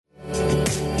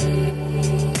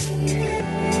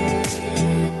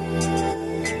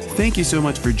Thank you so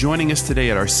much for joining us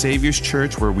today at our Savior's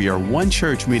Church, where we are one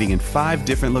church meeting in 5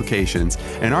 different locations.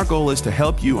 And our goal is to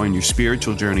help you on your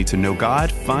spiritual journey to know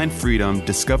God, find freedom,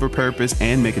 discover purpose,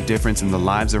 and make a difference in the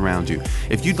lives around you.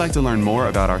 If you'd like to learn more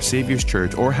about our Savior's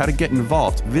Church or how to get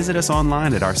involved, visit us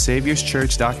online at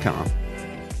oursaviorschurch.com.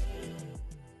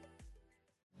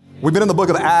 We've been in the book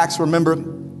of Acts. Remember,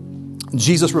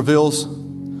 Jesus reveals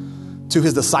to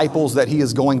his disciples that he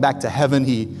is going back to heaven.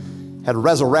 He had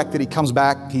resurrected. He comes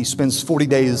back. He spends 40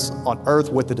 days on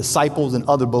earth with the disciples and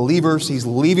other believers. He's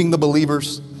leaving the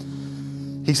believers.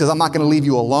 He says, I'm not going to leave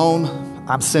you alone.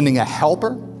 I'm sending a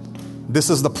helper. This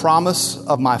is the promise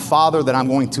of my Father, that I'm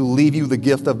going to leave you the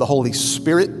gift of the Holy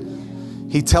Spirit.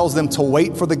 He tells them to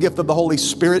wait for the gift of the Holy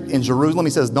Spirit in Jerusalem.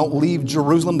 He says, don't leave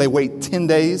Jerusalem. They wait 10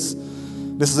 days.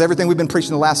 This is everything we've been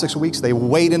preaching the last 6 weeks. They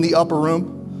wait in the upper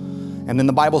room. And then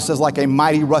the Bible says, like a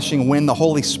mighty rushing wind, the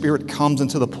Holy Spirit comes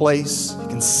into the place. He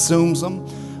consumes them.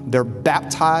 They're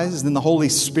baptized in the Holy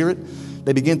Spirit.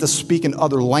 They begin to speak in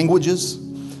other languages.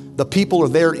 The people are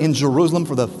there in Jerusalem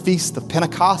for the Feast of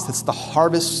Pentecost. It's the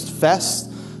Harvest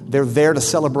Fest. They're there to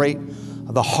celebrate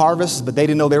the harvest, but they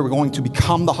didn't know they were going to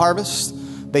become the harvest.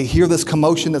 They hear this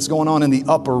commotion that's going on in the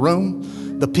upper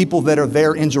room. The people that are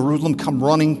there in Jerusalem come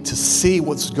running to see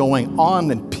what's going on.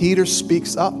 Then Peter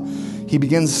speaks up. He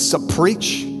begins to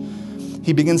preach.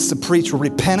 He begins to preach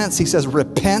repentance. He says,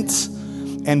 repent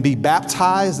and be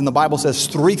baptized. And the Bible says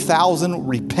 3,000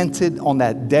 repented on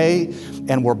that day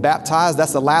and were baptized.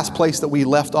 That's the last place that we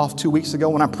left off 2 weeks ago.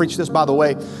 When I preached this, by the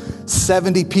way,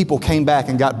 70 people came back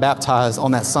and got baptized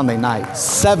on that Sunday night.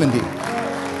 70.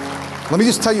 Let me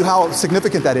just tell you how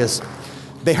significant that is.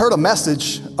 They heard a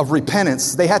message of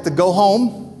repentance. They had to go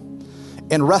home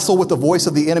and wrestle with the voice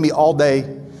of the enemy all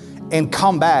day and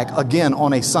come back again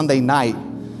on a Sunday night.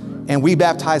 And we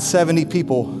baptized 70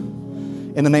 people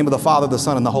in the name of the Father, the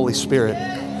Son, and the Holy Spirit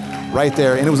right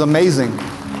there. And it was amazing.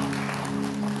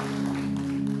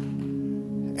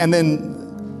 And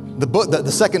then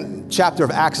the second chapter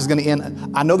of Acts is going to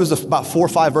end. I know there's about 4 or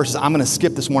 5 verses I'm going to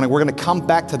skip this morning. We're going to come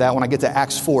back to that when I get to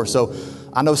Acts 4. So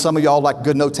I know some of y'all like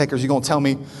good note takers. You're going to tell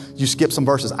me you skip some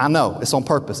verses. I know. It's on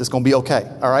purpose. It's going to be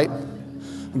okay. All right?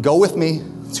 Go with me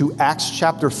to Acts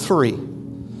chapter 3.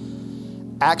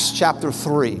 Acts chapter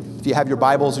 3. If you have your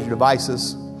Bibles or your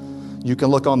devices, you can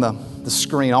look on the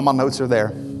screen. All my notes are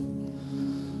there.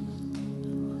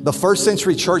 The first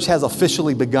century church has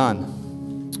officially begun.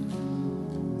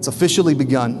 It's officially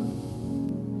begun.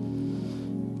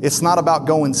 It's not about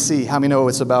go and see. How many know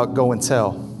it's about go and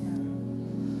tell?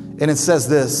 And it says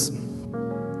this.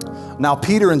 Now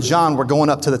Peter and John were going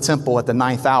up to the temple at the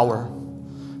 9th hour.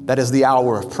 That is the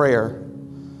hour of prayer.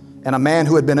 And a man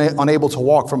who had been unable to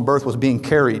walk from birth was being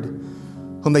carried,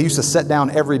 whom they used to set down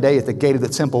every day at the gate of the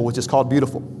temple, which is called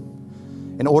Beautiful,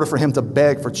 in order for him to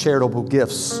beg for charitable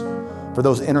gifts for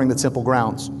those entering the temple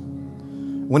grounds.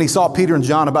 When he saw Peter and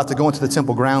John about to go into the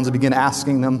temple grounds, he began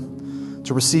asking them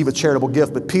to receive a charitable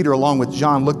gift. But Peter, along with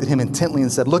John, looked at him intently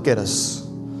and said, look at us.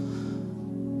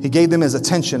 He gave them his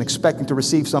attention, expecting to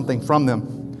receive something from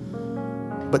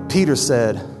them. But Peter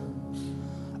said,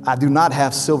 I do not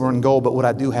have silver and gold, but what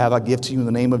I do have, I give to you in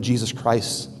the name of Jesus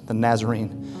Christ, the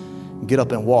Nazarene. Get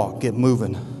up and walk, get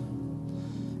moving.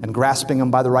 And grasping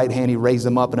him by the right hand, he raised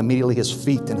him up, and immediately his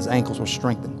feet and his ankles were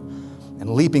strengthened.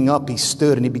 And leaping up, he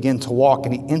stood and he began to walk,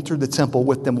 and he entered the temple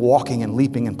with them, walking and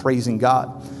leaping and praising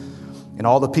God. And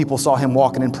all the people saw him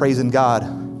walking and praising God,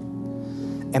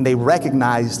 and they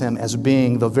recognized him as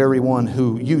being the very one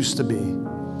who used to be.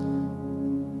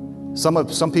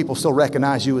 Some people still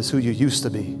recognize you as who you used to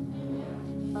be.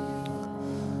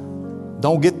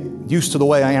 Don't get used to the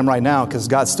way I am right now, because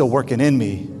God's still working in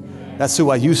me. That's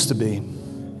who I used to be.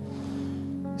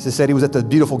 He said he was at the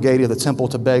beautiful gate of the temple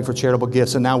to beg for charitable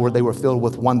gifts, and now they were filled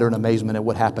with wonder and amazement at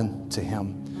what happened to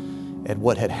him. At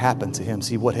what had happened to him.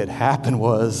 See, what had happened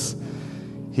was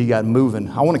he got moving.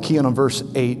 I want to key in on verse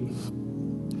 8.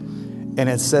 And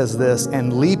it says this,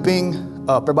 and leaping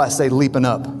up, everybody say leaping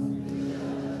up.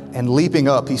 And leaping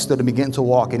up, he stood and began to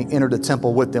walk, and he entered the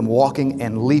temple with them, walking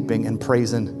and leaping and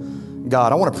praising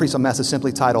God. I want to preach a message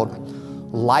simply titled,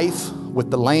 Life with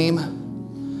the Lame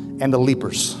and the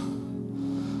Leapers.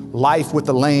 Life with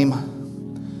the lame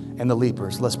and the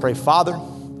leapers. Let's pray. Father,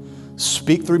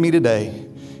 speak through me today.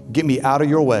 Get me out of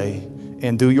your way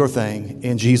and do your thing.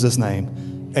 In Jesus'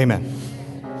 name, amen.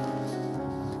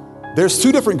 There's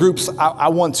 2 different groups I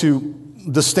want to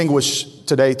distinguish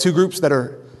today. 2 groups that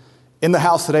are in the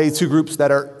house today, 2 groups that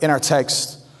are in our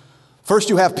text. First,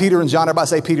 you have Peter and John. Everybody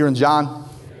say Peter and John.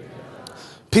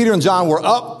 Peter and John were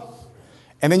up,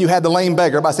 and then you had the lame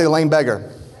beggar. Everybody say the lame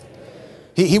beggar.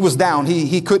 He was down.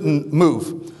 He couldn't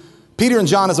move. Peter and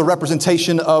John is a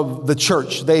representation of the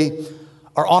church. They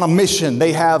are on a mission.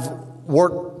 They have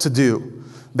work to do.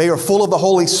 They are full of the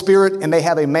Holy Spirit, and they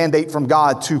have a mandate from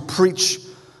God to preach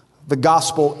the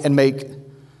gospel and make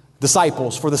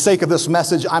disciples. For the sake of this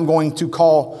message, I'm going to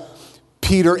call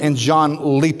Peter and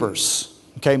John leapers.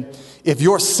 Okay? If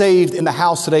you're saved in the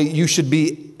house today, you should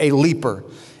be a leaper.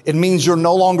 It means you're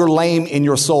no longer lame in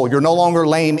your soul. You're no longer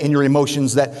lame in your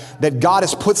emotions, that God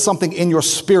has put something in your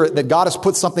spirit, that God has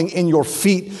put something in your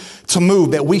feet to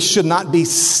move, that we should not be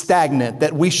stagnant,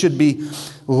 that we should be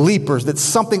leapers, that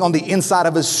something on the inside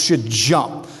of us should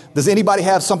jump. Does anybody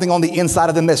have something on the inside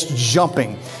of them that's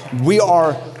jumping? We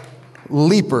are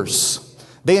leapers.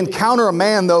 They encounter a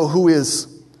man, though, who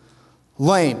is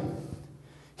lame.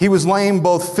 He was lame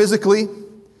both physically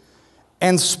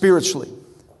and spiritually.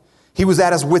 He was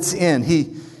at his wit's end.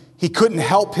 He couldn't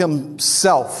help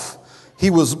himself. He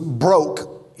was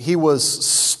broke. He was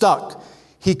stuck.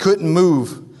 He couldn't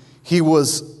move. He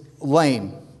was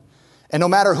lame. And no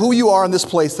matter who you are in this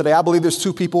place today, I believe there's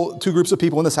two groups of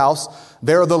people in this house.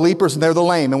 There are the leapers and they're the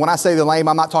lame. And when I say the lame,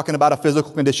 I'm not talking about a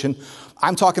physical condition.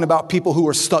 I'm talking about people who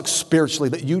are stuck spiritually,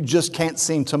 that you just can't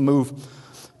seem to move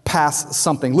past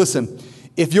something. Listen,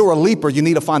 if you're a leaper, you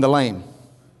need to find a lame.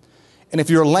 And if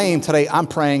you're lame today, I'm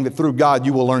praying that through God,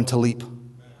 you will learn to leap.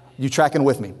 You tracking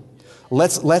with me?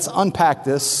 Let's unpack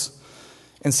this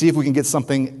and see if we can get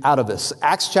something out of this.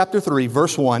 Acts chapter 3,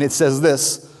 verse 1, it says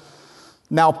this: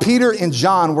 Now Peter and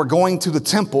John were going to the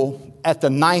temple at the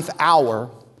 9th hour,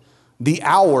 the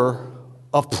hour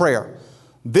of prayer.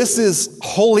 This is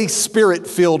Holy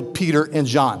Spirit-filled Peter and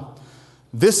John.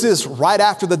 This is right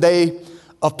after the day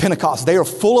of Pentecost. They are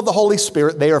full of the Holy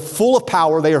Spirit. They are full of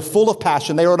power. They are full of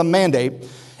passion. They are on a mandate.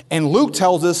 And Luke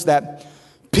tells us that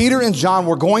Peter and John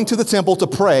were going to the temple to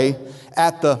pray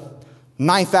at the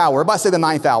 9th hour. Everybody say the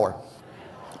 9th hour.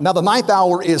 Now the 9th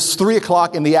hour is 3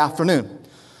 o'clock in the afternoon.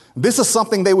 This is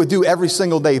something they would do every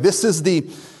single day. This is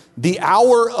the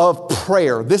hour of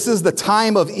prayer. This is the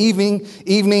time of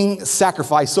evening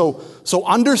sacrifice. So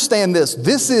understand this.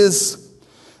 This is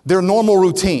their normal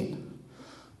routine.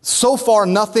 So far,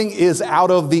 nothing is out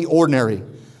of the ordinary.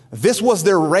 This was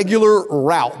their regular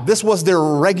route. This was their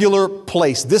regular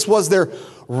place. This was their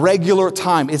regular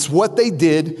time. It's what they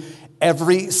did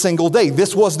every single day.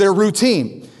 This was their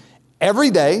routine. Every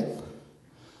day,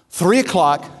 3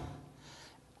 o'clock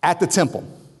at the temple.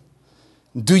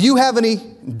 Do you have any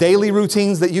daily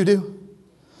routines that you do?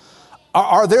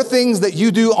 Are there things that you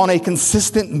do on a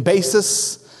consistent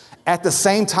basis at the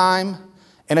same time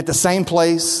and at the same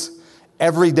place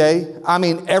every day? I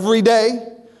mean, every day,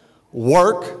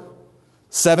 work,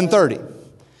 7:30.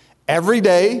 Every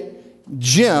day,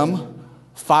 gym,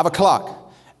 5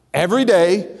 o'clock. Every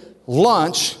day,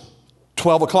 lunch,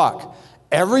 12 o'clock.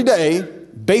 Every day,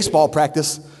 baseball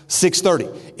practice, 6:30.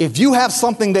 If you have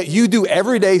something that you do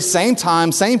every day, same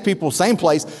time, same people, same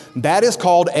place, that is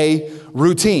called a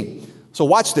routine. So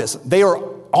watch this. They are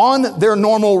on their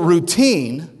normal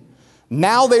routine.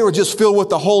 Now they were just filled with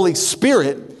the Holy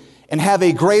Spirit and have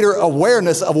a greater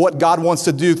awareness of what God wants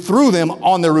to do through them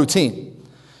on their routine.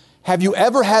 Have you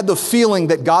ever had the feeling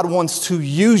that God wants to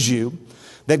use you,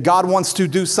 that God wants to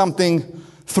do something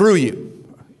through you?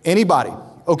 Anybody?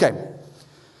 Okay.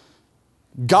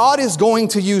 God is going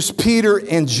to use Peter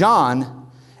and John,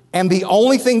 and the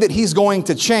only thing that he's going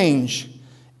to change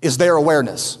is their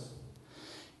awareness.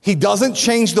 He doesn't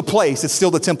change the place. It's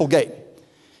still the temple gate.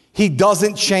 He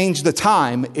doesn't change the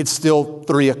time. It's still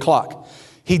 3 o'clock.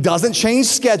 He doesn't change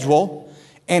schedule,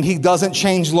 and he doesn't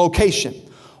change location.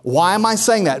 Why am I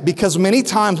saying that? Because many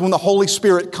times when the Holy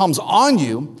Spirit comes on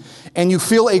you and you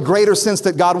feel a greater sense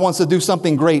that God wants to do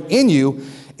something great in you,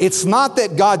 it's not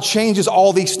that God changes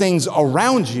all these things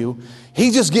around you.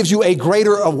 He just gives you a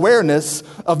greater awareness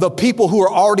of the people who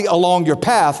are already along your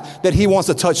path that he wants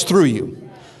to touch through you.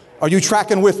 Are you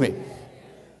tracking with me?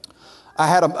 I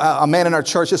had a man in our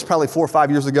church, this is probably 4 or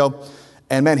 5 years ago.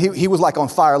 And man, he was like on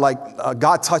fire, like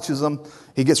God touches him.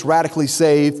 He gets radically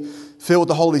saved, filled with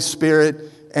the Holy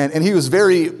Spirit. And he was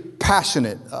very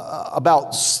passionate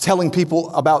about telling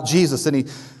people about Jesus. And he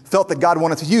felt that God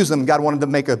wanted to use him. God wanted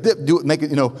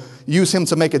to use him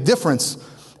to make a difference.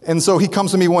 And so he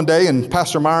comes to me one day, and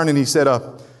Pastor Myron, and he said,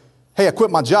 hey, I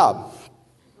quit my job.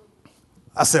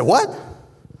 I said, what?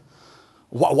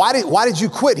 Why did you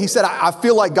quit? He said, I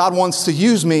feel like God wants to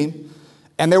use me.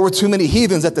 And there were too many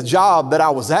heathens at the job that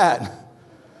I was at.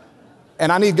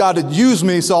 And I need God to use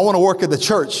me, so I want to work at the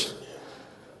church.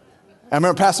 I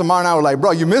remember Pastor Martin and I were like,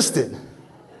 bro, you missed it.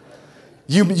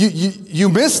 You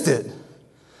missed it.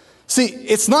 See,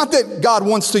 it's not that God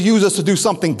wants to use us to do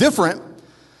something different.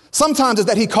 Sometimes it's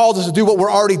that he calls us to do what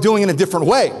we're already doing in a different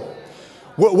way.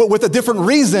 with a different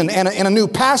reason and a new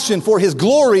passion for his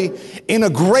glory in a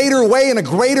greater way, in a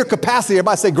greater capacity.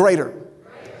 Everybody say greater.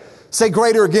 Greater. Say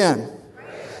greater again.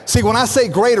 Greater. See, when I say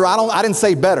greater, I didn't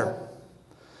say better.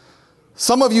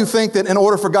 Some of you think that in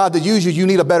order for God to use you, you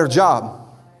need a better job.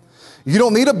 You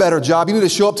don't need a better job. You need to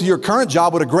show up to your current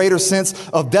job with a greater sense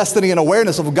of destiny and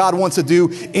awareness of what God wants to do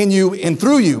in you and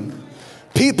through you.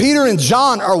 Peter and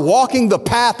John are walking the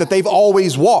path that they've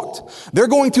always walked. They're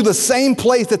going to the same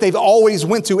place that they've always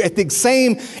went to at the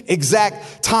same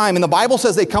exact time. And the Bible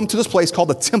says they come to this place called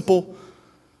the Temple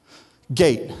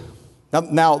Gate.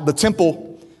 Now the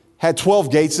temple had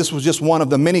 12 gates. This was just one of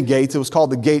the many gates. It was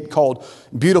called the gate called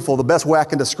Beautiful. The best way I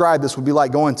can describe this would be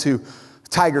like going to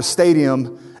Tiger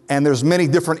Stadium and there's many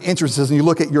different entrances, and you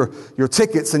look at your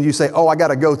tickets and you say, oh, I got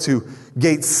to go to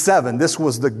gate 7. This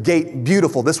was the gate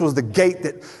Beautiful. This was the gate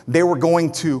that they were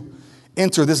going to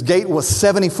enter. This gate was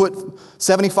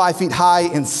 75 feet high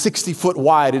and 60 foot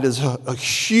wide. It is a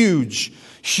huge,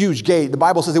 huge gate. The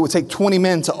Bible says it would take 20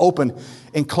 men to open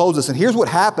and close this. And here's what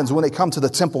happens when they come to the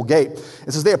temple gate.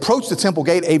 It says they approached the temple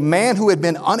gate. A man who had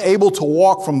been unable to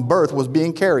walk from birth was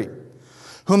being carried,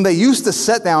 whom they used to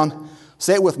set down,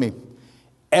 say it with me,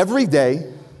 every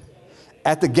day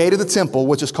at the gate of the temple,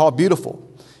 which is called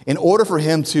Beautiful, in order for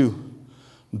him to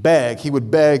beg. He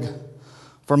would beg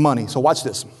for money. So watch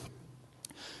this.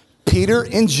 Peter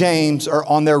and James are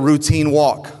on their routine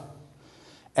walk.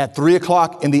 At 3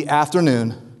 o'clock in the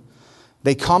afternoon,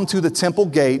 they come to the temple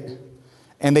gate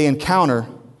and they encounter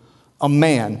a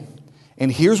man. And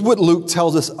here's what Luke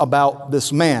tells us about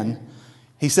this man.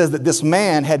 He says that this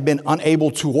man had been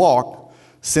unable to walk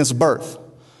since birth.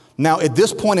 Now, at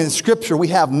this point in Scripture, we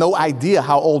have no idea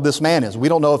how old this man is. We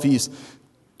don't know if he's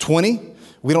 20.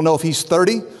 We don't know if he's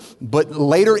 30. But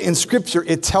later in Scripture,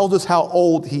 it tells us how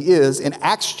old he is. In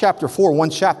Acts chapter 4,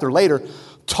 one chapter later,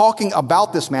 talking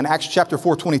about this man, Acts chapter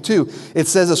 4:22, it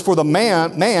says, as for the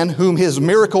man whom his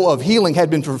miracle of healing had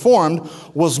been performed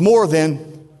was more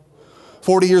than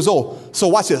 40 years old. So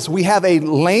watch this. We have a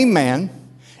lame man,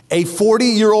 a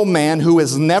 40-year-old man who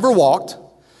has never walked.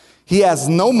 He has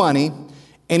no money.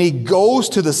 And he goes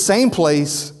to the same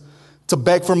place to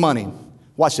beg for money.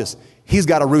 Watch this. He's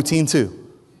got a routine too.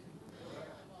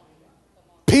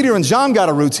 Peter and John got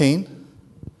a routine.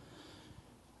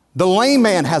 The lame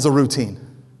man has a routine.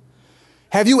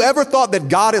 Have you ever thought that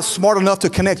God is smart enough to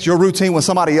connect your routine with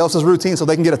somebody else's routine so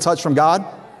they can get a touch from God?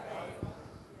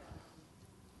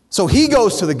 So he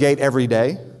goes to the gate every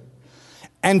day.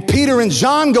 And Peter and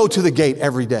John go to the gate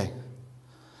every day.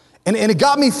 And it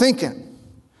got me thinking.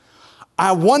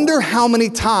 I wonder how many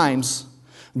times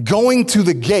going to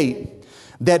the gate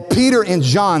that Peter and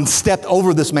John stepped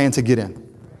over this man to get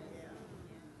in.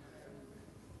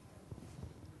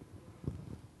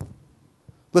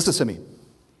 Listen to me.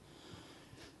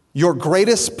 Your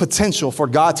greatest potential for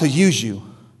God to use you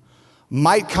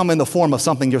might come in the form of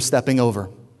something you're stepping over.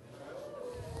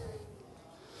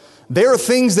 There are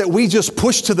things that we just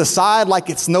push to the side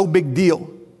like it's no big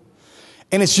deal.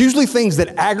 And it's usually things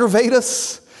that aggravate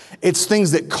us. It's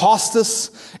things that cost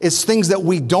us. It's things that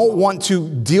we don't want to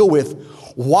deal with.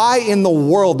 Why in the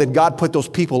world did God put those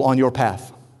people on your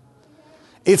path?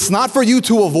 It's not for you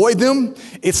to avoid them.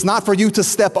 It's not for you to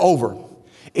step over.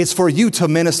 It's for you to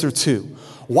minister to.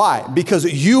 Why? Because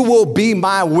you will be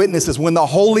my witnesses. When the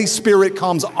Holy Spirit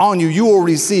comes on you, you will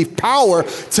receive power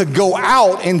to go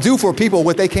out and do for people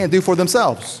what they can't do for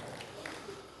themselves.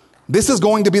 This is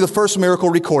going to be the first miracle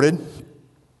recorded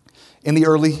in the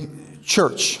early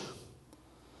church.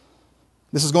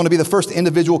 This is going to be the first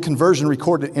individual conversion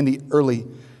recorded in the early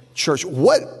church.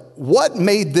 What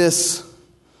made this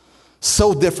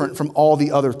so different from all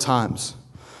the other times?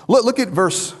 Look at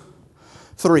verse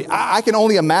 3. I can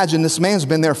only imagine this man's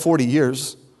been there 40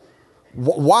 years.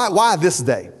 Why this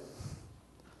day?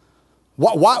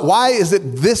 Why is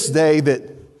it this day that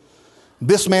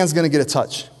this man's going to get a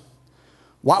touch?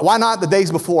 Why not the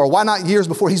days before? Why not years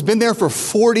before? He's been there for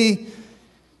 40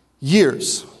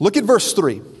 years. Look at verse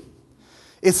 3.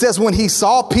 It says, when he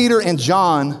saw Peter and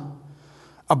John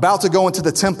about to go into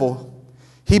the temple,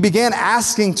 he began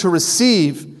asking to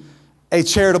receive a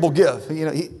charitable gift.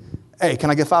 Hey,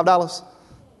 can I get $5?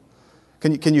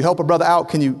 Can you help a brother out?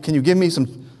 Can you give me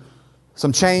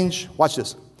some change? Watch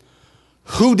this.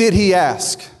 Who did he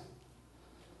ask?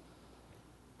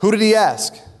 Who did he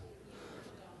ask?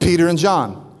 Peter and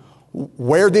John.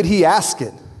 Where did he ask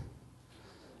it?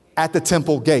 At the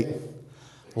temple gate.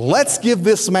 Let's give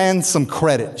this man some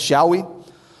credit, shall we?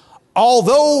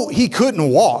 Although he couldn't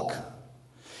walk,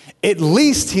 at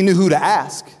least he knew who to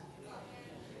ask.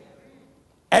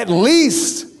 At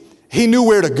least he knew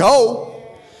where to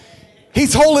go. He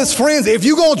told his friends, if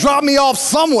you're going to drop me off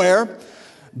somewhere,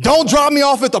 don't drop me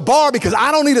off at the bar because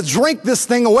I don't need to drink this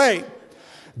thing away.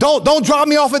 Don't drop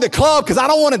me off at the club because I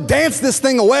don't want to dance this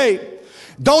thing away.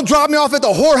 Don't drop me off at the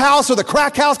whorehouse or the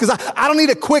crack house because I don't need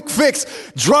a quick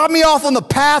fix. Drop me off on the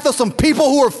path of some people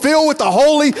who are filled with the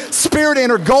Holy Spirit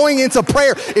and are going into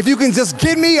prayer. If you can just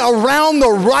get me around the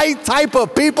right type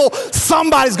of people,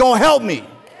 somebody's going to help me.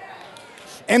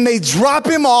 And they drop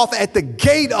him off at the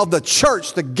gate of the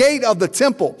church, the gate of the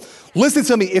temple. Listen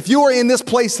to me, if you are in this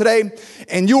place today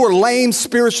and you are lame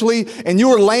spiritually and you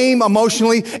are lame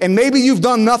emotionally and maybe you've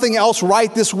done nothing else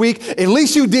right this week, at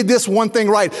least you did this one thing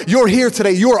right. You're here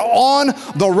today. You are on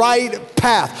the right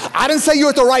path. I didn't say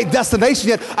you're at the right destination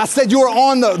yet. I said you are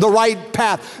on the right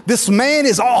path. This man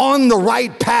is on the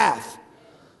right path.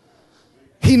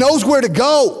 He knows where to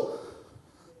go.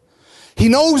 He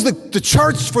knows the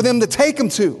church for them to take him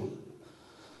to.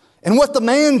 And what the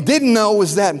man didn't know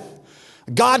is that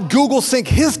God Google synced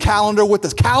his calendar with the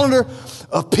calendar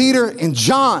of Peter and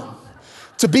John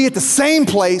to be at the same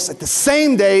place, at the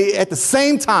same day, at the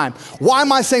same time. Why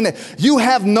am I saying that? You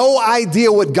have no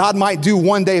idea what God might do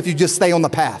one day if you just stay on the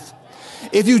path.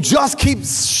 If you just keep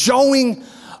showing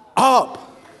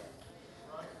up.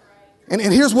 And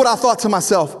here's what I thought to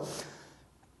myself.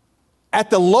 At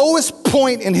the lowest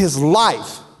point in his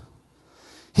life,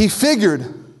 he figured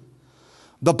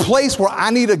the place where I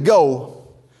need to go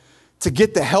to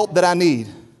get the help that I need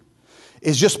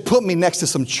is just put me next to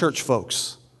some church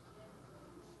folks.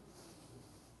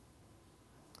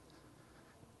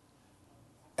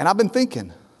 And I've been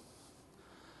thinking,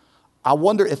 I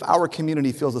wonder if our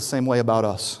community feels the same way about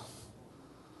us.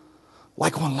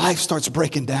 Like when life starts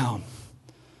breaking down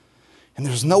and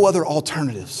there's no other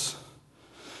alternatives.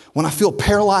 When I feel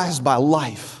paralyzed by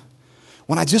life,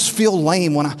 when I just feel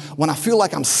lame, when I feel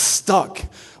like I'm stuck,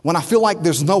 when I feel like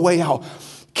there's no way out,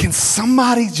 can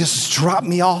somebody just drop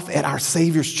me off at our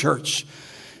Savior's church?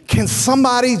 Can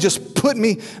somebody just put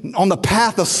me on the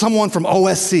path of someone from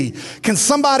OSC? Can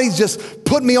somebody just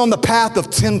put me on the path of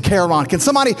Tim Caron? Can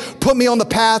somebody put me on the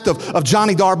path of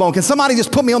Johnny Darbone? Can somebody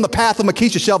just put me on the path of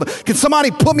Makisha Shelvin? Can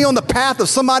somebody put me on the path of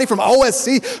somebody from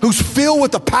OSC who's filled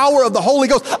with the power of the Holy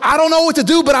Ghost? I don't know what to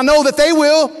do, but I know that they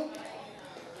will.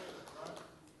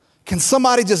 Can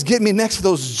somebody just get me next to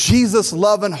those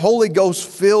Jesus-loving, Holy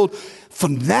Ghost-filled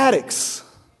fanatics?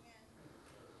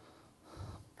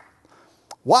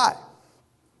 Why?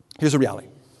 Here's the reality.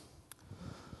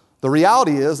 The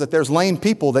reality is that there's lame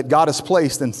people that God has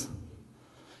placed in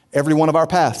every one of our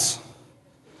paths,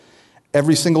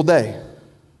 every single day.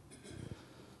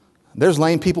 There's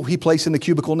lame people he placed in the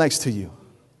cubicle next to you.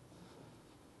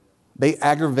 They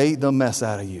aggravate the mess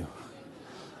out of you.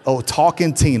 Oh,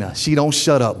 talking Tina. She don't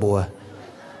shut up, boy.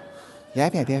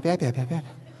 Yap, yap, yap, yap, yap, yap, yap.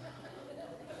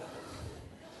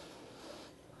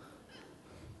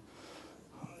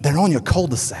 They're on your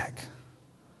cul-de-sac.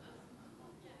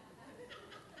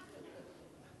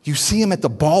 You see them at the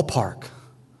ballpark.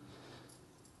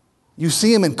 You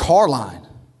see them in car line.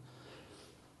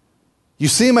 You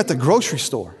see them at the grocery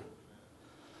store.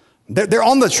 They're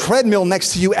on the treadmill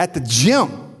next to you at the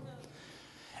gym.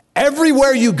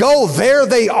 Everywhere you go, there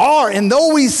they are. And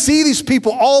though we see these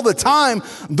people all the time,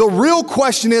 the real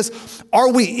question is,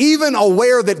 are we even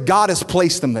aware that God has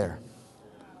placed them there?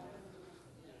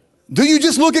 Do you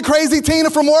just look at Crazy Tina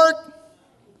from work?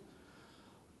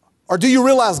 Or do you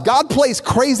realize God placed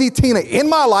Crazy Tina in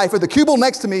my life at the cubicle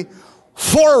next to me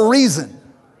for a reason?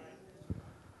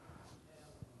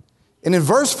 And in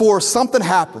verse 4, something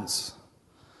happens.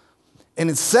 And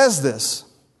it says this,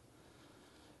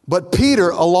 but Peter,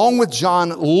 along with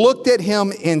John, looked at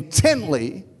him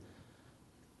intently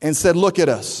and said, look at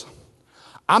us.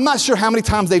 I'm not sure how many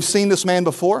times they've seen this man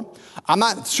before. I'm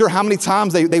not sure how many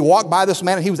times they walked by this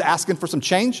man and he was asking for some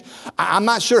change. I'm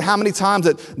not sure how many times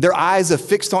that their eyes have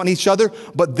fixed on each other,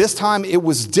 but this time it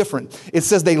was different. It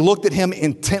says they looked at him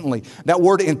intently. That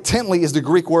word intently is the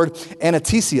Greek word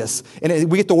anatesios,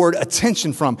 and we get the word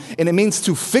attention from, and it means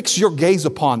to fix your gaze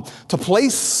upon, to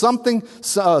place something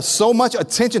so much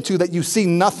attention to that you see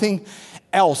nothing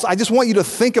else. I just want you to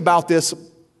think about this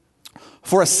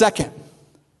for a second.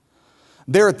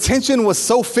 Their attention was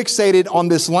so fixated on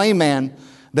this lame man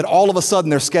that all of a sudden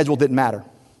their schedule didn't matter.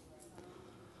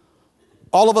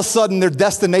 All of a sudden their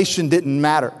destination didn't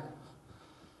matter.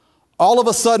 All of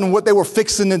a sudden what they were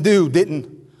fixing to do didn't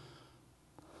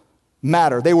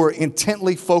matter. They were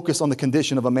intently focused on the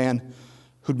condition of a man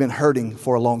who'd been hurting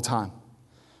for a long time.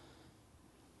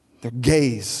 Their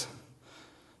gaze,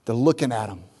 they're looking at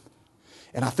him.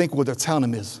 And I think what they're telling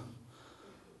him is,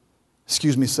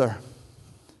 excuse me, sir.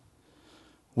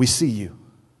 We see you.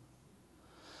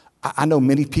 I know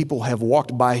many people have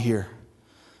walked by here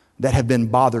that have been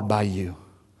bothered by you,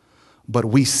 but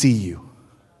we see you.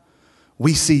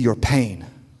 We see your pain.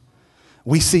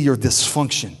 We see your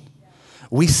dysfunction.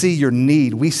 We see your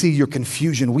need. We see your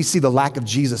confusion. We see the lack of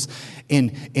Jesus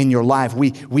in your life.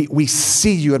 We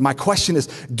see you. And my question is,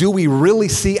 do we really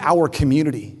see our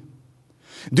community?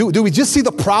 Do we just see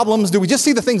the problems? Do we just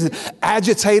see the things that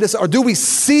agitate us? Or do we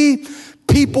see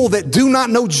people that do not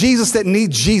know Jesus that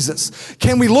need Jesus?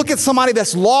 Can we look at somebody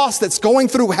that's lost, that's going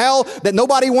through hell, that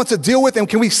nobody wants to deal with, and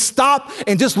can we stop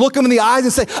and just look them in the eyes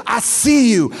and say, I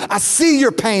see you. I see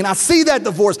your pain. I see that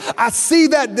divorce. I see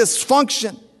that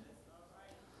dysfunction.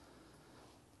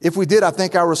 If we did, I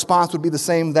think our response would be the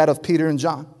same that of Peter and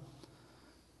John.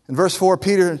 In verse 4,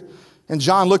 Peter and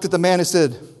John looked at the man and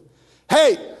said,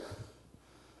 hey,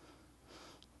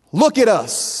 look at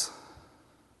us.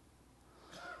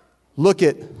 Look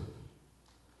at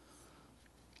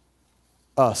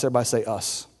us. Everybody say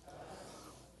us.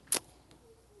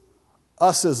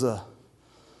 Us is a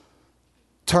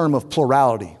term of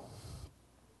plurality.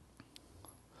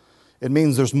 It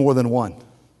means there's more than one.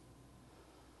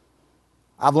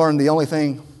 I've learned the only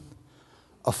thing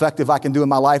effective I can do in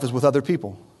my life is with other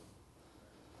people.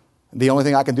 The only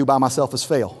thing I can do by myself is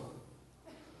fail.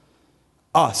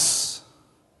 Us.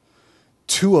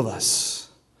 Two of us.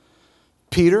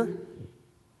 Peter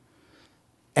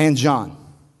and John.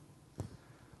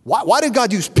 Why did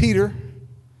God use Peter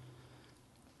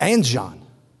and John?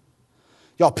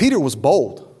 Y'all, Peter was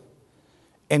bold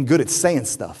and good at saying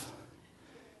stuff.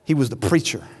 He was the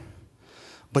preacher.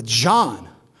 But John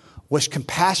was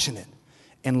compassionate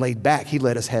and laid back. He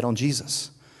led his head on Jesus.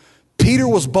 Peter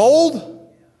was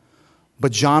bold,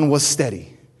 but John was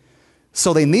steady.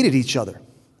 So they needed each other.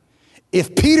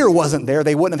 If Peter wasn't there,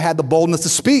 they wouldn't have had the boldness to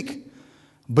speak.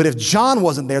 But if John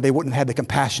wasn't there, they wouldn't have had the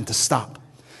compassion to stop.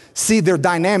 See, their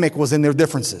dynamic was in their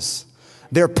differences.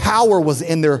 Their power was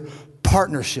in their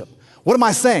partnership. What am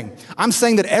I saying? I'm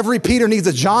saying that every Peter needs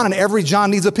a John and every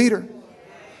John needs a Peter.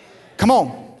 Come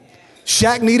on.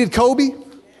 Shaq needed Kobe.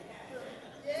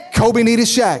 Kobe needed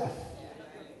Shaq.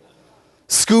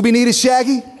 Scooby needed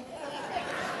Shaggy.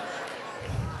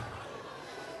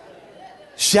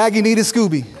 Shaggy needed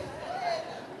Scooby.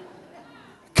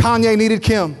 Kanye needed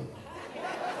Kim.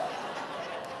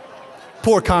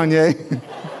 Poor Kanye.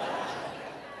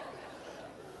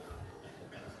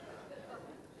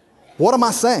 What am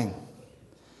I saying?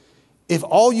 If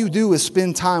all you do is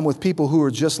spend time with people who are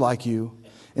just like you,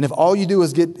 and if all you do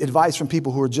is get advice from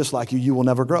people who are just like you will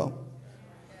never grow.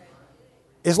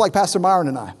 It's like Pastor Myron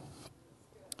and I.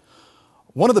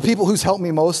 One of the people who's helped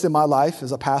me most in my life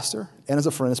as a pastor and as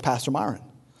a friend is Pastor Myron.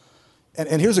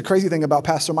 And here's the crazy thing about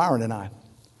Pastor Myron and I.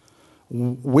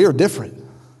 We're different.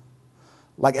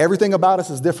 Like everything about us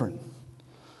is different.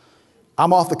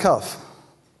 I'm off the cuff.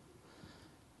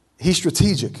 He's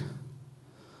strategic.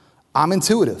 I'm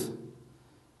intuitive.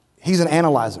 He's an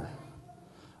analyzer.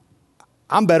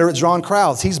 I'm better at drawing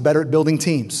crowds. He's better at building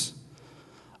teams.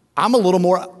 I'm a little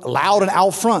more loud and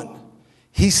out front.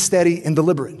 He's steady and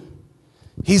deliberate.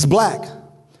 He's black.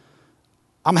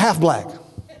 I'm half black.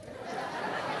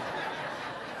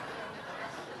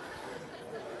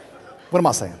 What am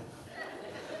I saying?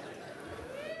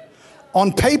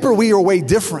 On paper, we are way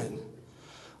different.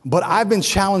 But I've been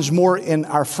challenged more in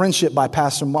our friendship by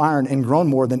Pastor Myron and grown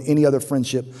more than any other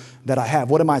friendship that I have.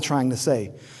 What am I trying to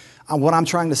say? What I'm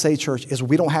trying to say, church, is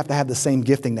we don't have to have the same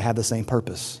gifting to have the same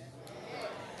purpose.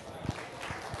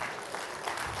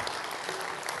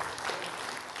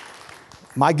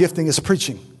 My gifting is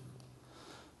preaching.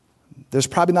 There's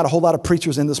probably not a whole lot of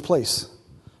preachers in this place,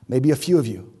 maybe a few of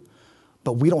you,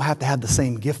 but we don't have to have the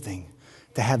same gifting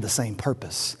to have the same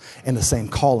purpose and the same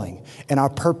calling. And our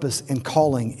purpose and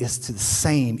calling is the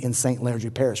same in St. Landry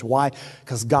Parish. Why?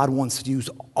 Because God wants to use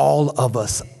all of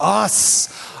us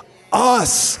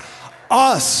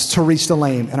to reach the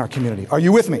lame in our community. Are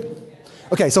you with me?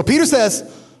 Okay, so Peter says,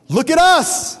 look at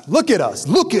us, look at us,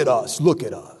 look at us, look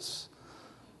at us.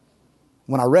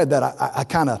 When I read that, I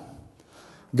kind of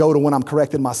go to when I'm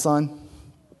correcting my son.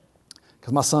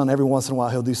 Because my son, every once in a while,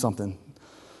 he'll do something,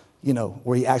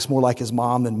 where he acts more like his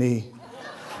mom than me.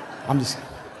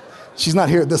 She's not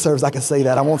here at this service, I can say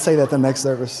that. I won't say that the next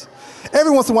service.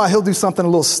 Every once in a while, he'll do something a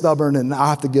little stubborn, and I'll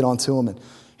have to get onto him, and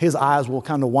his eyes will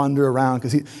kind of wander around,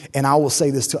 and I will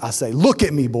say this I say, look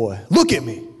at me, boy, look at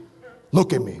me,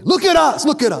 look at me, look at us,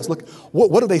 look at us. Look.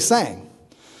 What are they saying?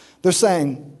 They're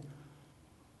saying,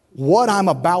 what I'm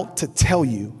about to tell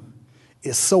you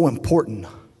is so important.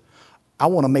 I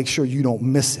want to make sure you don't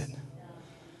miss it.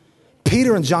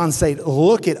 Peter and John say,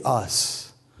 look at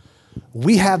us.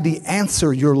 We have the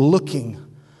answer you're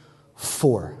looking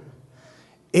for.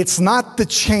 It's not the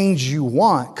change you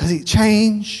want, because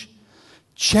change.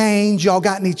 Y'all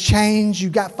got any change? You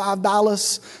got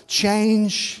 $5?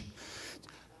 Change.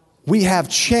 We have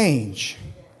change.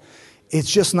 It's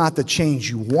just not the change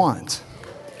you want.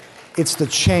 It's the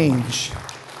change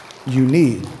you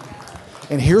need.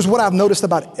 And here's what I've noticed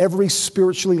about every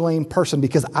spiritually lame person,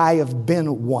 because I have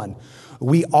been one.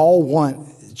 We all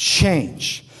want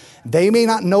change. They may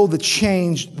not know the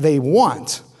change they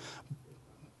want.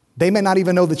 They may not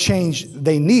even know the change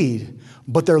they need,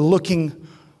 but they're looking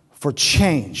for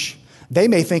change. They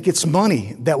may think it's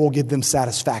money that will give them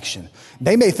satisfaction.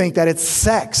 They may think that it's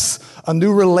sex, a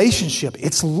new relationship,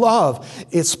 it's love,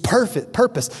 it's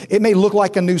purpose. It may look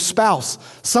like a new spouse.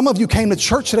 Some of you came to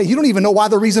church today, you don't even know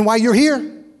the reason why you're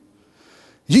here.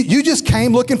 You just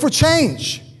came looking for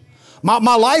change.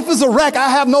 My life is a wreck. I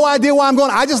have no idea why I'm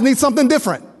going. I just need something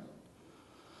different.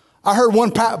 I heard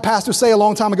one pastor say a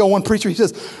long time ago, one preacher, he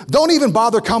says, don't even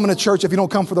bother coming to church if you don't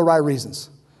come for the right reasons.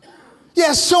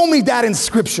 Yeah, show me that in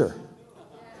Scripture.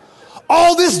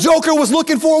 All this joker was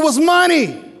looking for was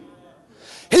money.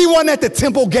 He wasn't at the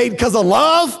temple gate because of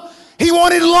love. He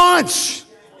wanted lunch.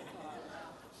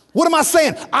 What am I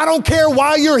saying? I don't care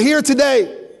why you're here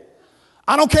today.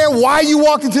 I don't care why you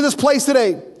walked into this place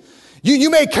today. You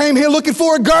may came here looking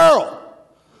for a girl.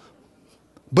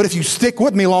 But if you stick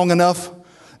with me long enough,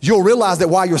 you'll realize that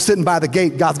while you're sitting by the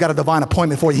gate, God's got a divine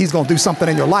appointment for you. He's going to do something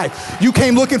in your life. You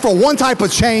came looking for one type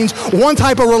of change, one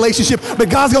type of relationship, but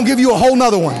God's going to give you a whole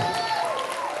nother one.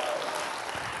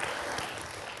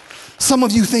 Some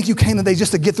of you think you came today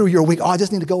just to get through your week. Oh, I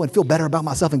just need to go and feel better about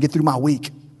myself and get through my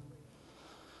week.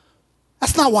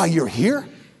 That's not why you're here.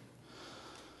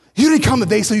 You didn't come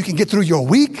today so you can get through your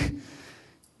week.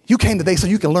 You came today so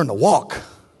you can learn to walk.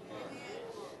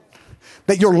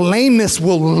 That your lameness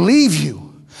will leave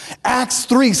you. Acts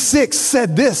 3:6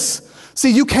 said this. See,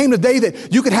 you came today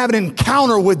that you could have an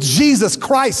encounter with Jesus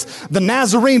Christ, the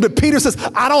Nazarene. But Peter says,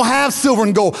 I don't have silver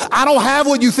and gold. I don't have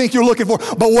what you think you're looking for.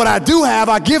 But what I do have,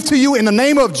 I give to you in the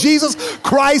name of Jesus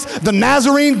Christ, the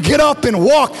Nazarene. Get up and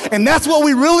walk. And that's what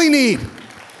we really need.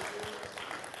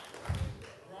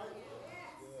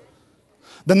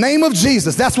 The name of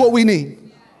Jesus, that's what we need.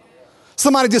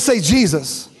 Somebody just say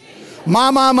Jesus.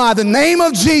 My, the name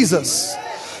of Jesus.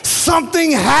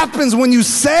 Something happens when you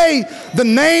say the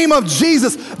name of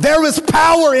Jesus. There is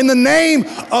power in the name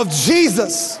of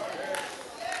Jesus.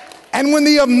 And when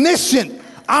the omniscient,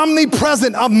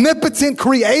 omnipresent, omnipotent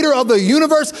creator of the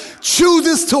universe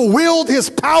chooses to wield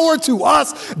his power to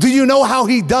us, do you know how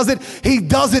he does it? He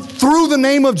does it through the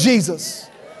name of Jesus.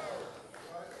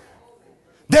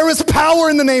 There is power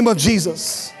in the name of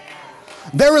Jesus.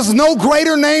 There is no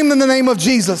greater name than the name of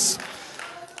Jesus.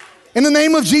 In the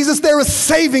name of Jesus, there is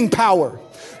saving power.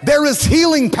 There is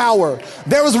healing power.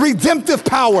 There is redemptive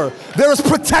power. There is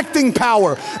protecting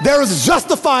power. There is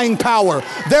justifying power.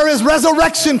 There is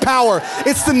resurrection power.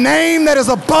 It's the name that is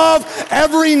above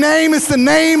every name. It's the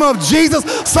name of Jesus.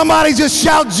 Somebody just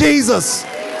shout Jesus.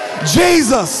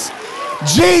 Jesus.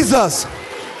 Jesus.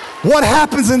 What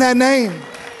happens in that name?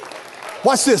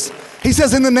 Watch this. He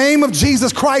says, in the name of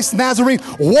Jesus Christ, Nazarene,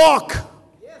 walk.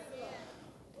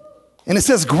 And it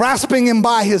says, grasping him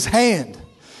by his hand,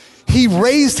 he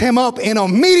raised him up, and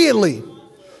immediately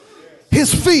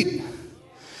his feet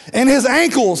and his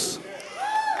ankles.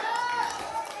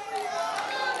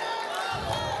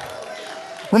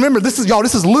 Remember, this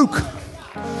is Luke.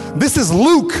 This is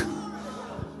Luke.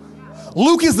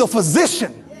 Luke is the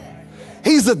physician.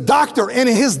 He's a doctor, and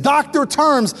in his doctor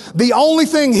terms, the only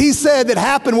thing he said that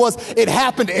happened was it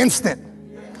happened instant.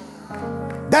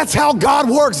 That's how God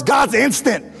works. God's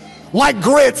instant, like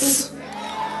grits.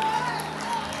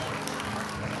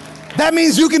 That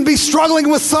means you can be struggling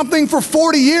with something for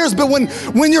 40 years, but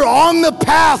when you're on the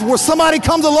path where somebody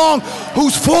comes along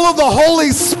who's full of the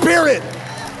Holy Spirit,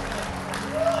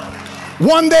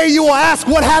 one day you will ask,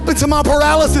 what happened to my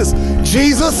paralysis?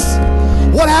 Jesus.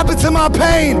 What happened to my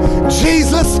pain?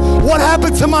 Jesus. What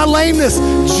happened to my lameness?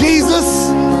 Jesus.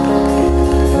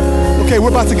 Okay, we're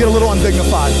about to get a little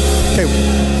undignified. Okay,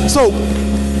 so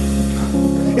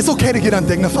it's okay to get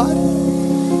undignified.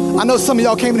 I know some of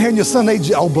y'all came in here in your Sunday,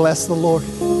 oh, bless the Lord.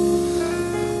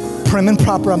 Prim and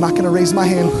proper, I'm not going to raise my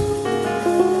hand.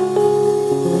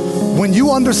 When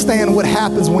you understand what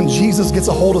happens when Jesus gets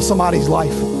a hold of somebody's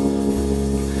life,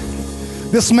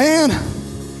 this man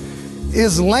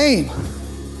is lame.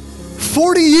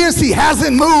 40 years he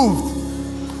hasn't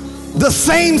moved the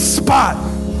same spot.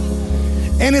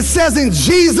 And it says in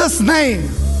Jesus' name,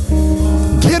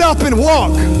 get up and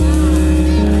walk.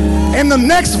 And the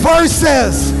next verse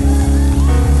says,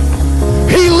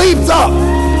 he leaped up.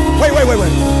 Wait.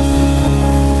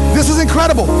 This is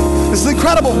incredible. This is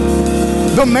incredible.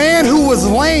 The man who was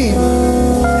lame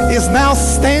is now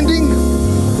standing,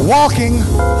 walking,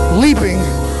 leaping,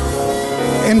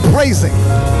 and praising.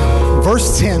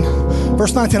 Verse 9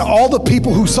 and 10, all the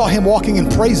people who saw him walking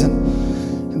and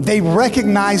praising, they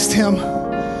recognized him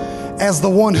as the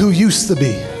one who used to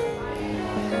be,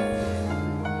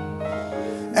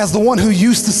 as the one who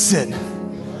used to sit.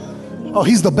 Oh,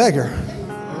 he's the beggar.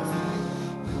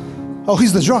 Oh,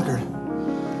 he's the drunkard.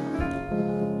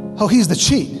 Oh, he's the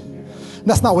cheat.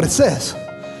 That's not what it says.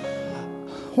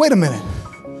 Wait a minute.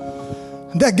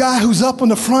 That guy who's up on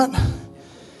the front,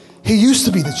 he used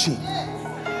to be the cheat.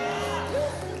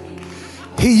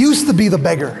 He used to be the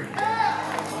beggar.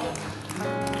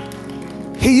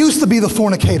 He used to be the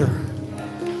fornicator.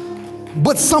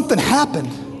 But something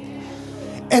happened.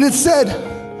 And it said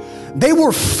they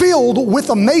were filled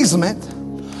with amazement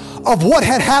of what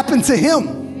had happened to him.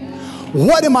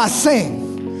 What am I saying?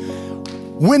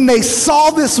 When they saw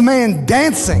this man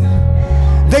dancing,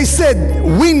 they said,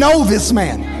 we know this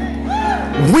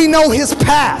man. We know his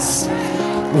past.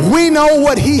 We know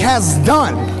what he has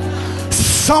done.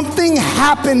 Something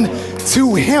happened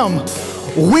to him.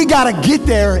 We got to get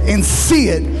there and see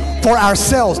it for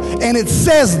ourselves. And it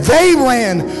says they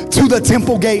ran to the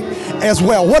temple gate as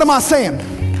well. What am I saying?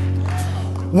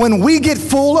 When we get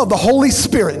full of the Holy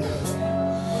Spirit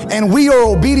and we are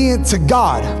obedient to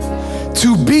God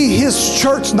to be his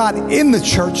church, not in the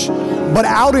church, but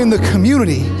out in the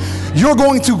community, you're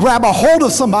going to grab a hold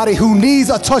of somebody who needs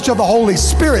a touch of the Holy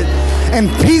Spirit, and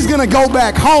he's going to go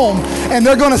back home and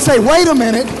they're going to say, wait a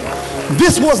minute,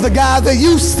 this was the guy that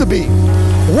used to be.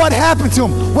 What happened to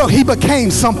him? Well, he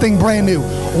became something brand new.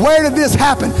 Where did this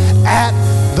happen? At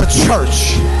the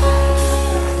church.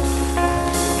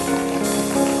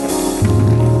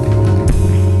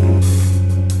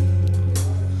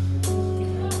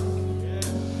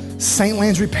 St.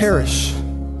 Landry Parish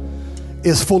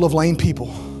is full of lame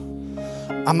people.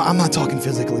 I'm not talking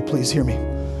physically, please hear me.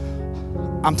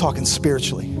 I'm talking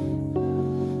spiritually.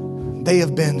 They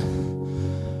have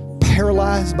been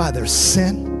paralyzed by their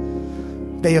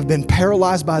sin. They have been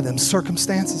paralyzed by them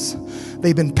circumstances.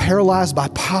 They've been paralyzed by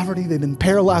poverty. They've been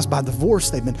paralyzed by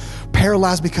divorce. They've been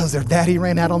paralyzed because their daddy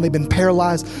ran out on them. They've been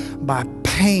paralyzed by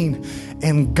pain.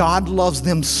 And God loves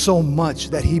them so much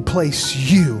that he placed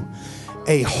you,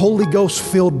 a Holy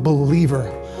Ghost-filled believer,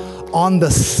 on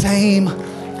the same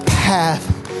path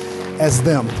as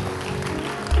them.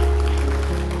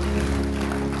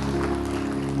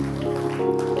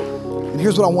 And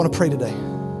here's what I want to pray today.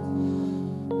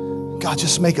 God,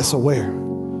 just make us aware.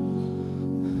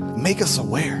 Make us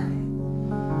aware.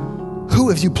 Who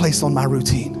have you placed on my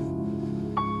routine?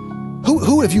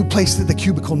 Who have you placed at the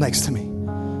cubicle next to me?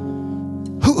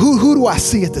 Who do I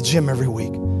see at the gym every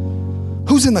week?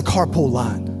 Who's in the carpool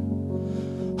line?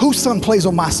 Whose son plays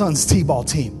on my son's t-ball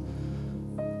team?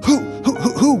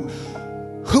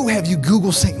 Who have you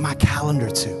Google synced my calendar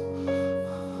to?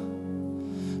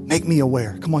 Make me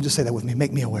aware. Come on, just say that with me.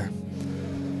 Make me aware.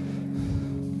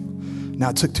 Now,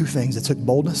 it took two things. It took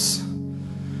boldness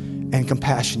and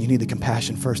compassion. You need the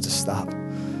compassion first to stop.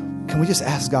 Can we just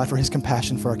ask God for his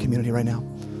compassion for our community right now?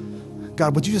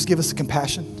 God, would you just give us the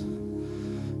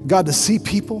compassion? God, to see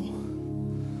people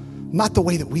not the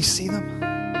way that we see them,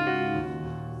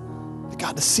 but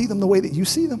God, to see them the way that you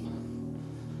see them.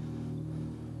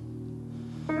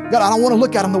 God, I don't want to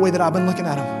look at them the way that I've been looking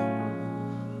at them.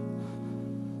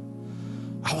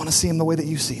 I want to see them the way that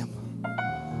you see them.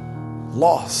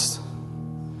 Lost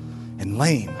and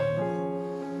lame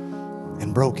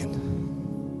and broken.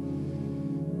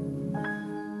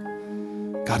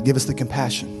 God, give us the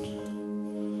compassion.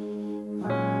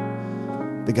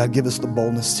 But God, give us the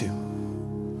boldness too.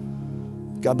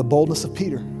 God, the boldness of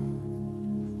Peter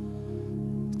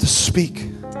to speak.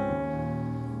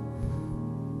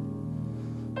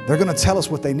 They're going to tell us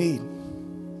what they need.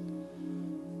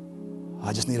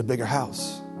 I just need a bigger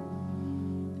house.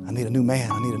 I need a new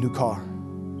man. I need a new car.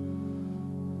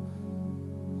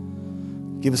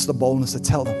 Give us the boldness to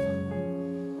tell them,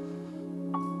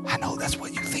 I know that's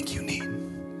what you think you need.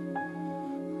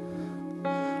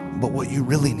 But what you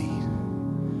really need,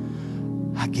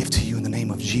 I give to you in the name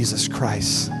of Jesus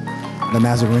Christ, the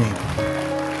Nazarene.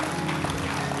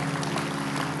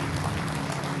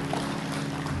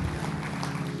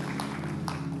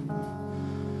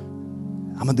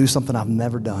 I'm going to do something I've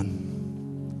never done.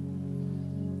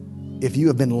 If you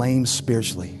have been lame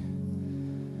spiritually,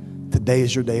 today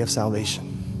is your day of salvation.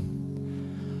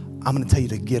 I'm going to tell you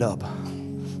to get up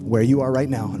where you are right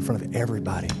now in front of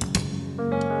everybody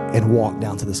and walk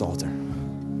down to this altar.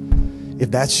 If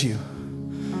that's you,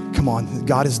 come on.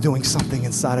 God is doing something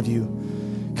inside of you.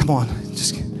 Come on,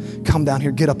 just come down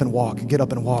here. Get up and walk. Get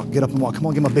up and walk. Get up and walk. Come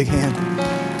on, give him a big hand.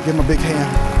 Give him a big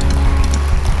hand.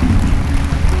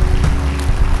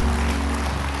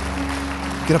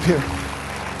 Get up here.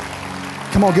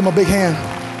 Come on, give him a big hand.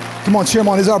 Come on, cheer him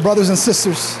on. These are our brothers and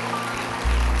sisters.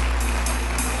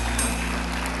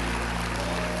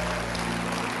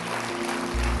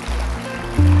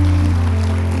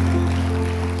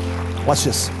 Watch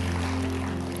this.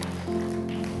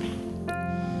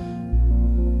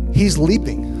 He's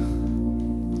leaping.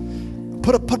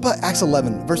 Put Acts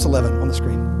 11, verse 11 on the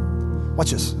screen.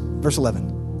 Watch this, verse 11.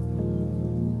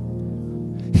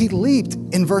 He leaped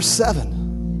in verse 7.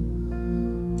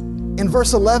 In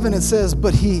verse 11 it says,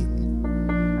 but he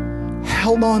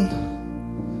held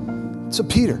on to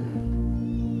Peter.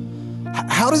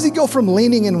 How does he go from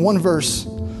leaning in one verse,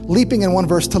 leaping in one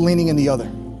verse, to leaning in the other?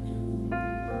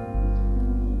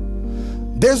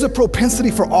 There's a propensity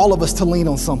for all of us to lean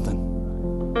on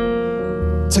something,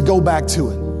 to go back to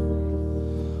it.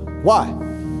 Why?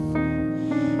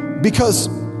 Because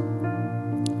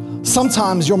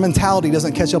sometimes your mentality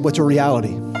doesn't catch up with your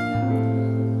reality.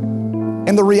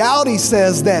 And the reality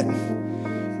says that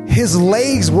his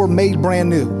legs were made brand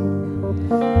new.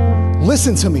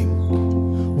 Listen to me.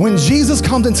 When Jesus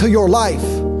comes into your life,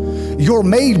 you're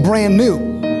made brand new.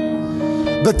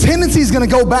 The tendency is going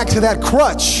to go back to that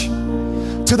crutch,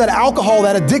 to that alcohol,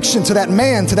 that addiction, to that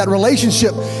man, to that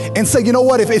relationship, and say, you know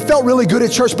what, if it felt really good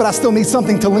at church, but I still need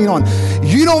something to lean on.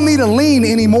 You don't need to lean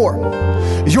anymore.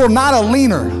 You're not a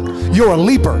leaner, you're a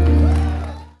leaper.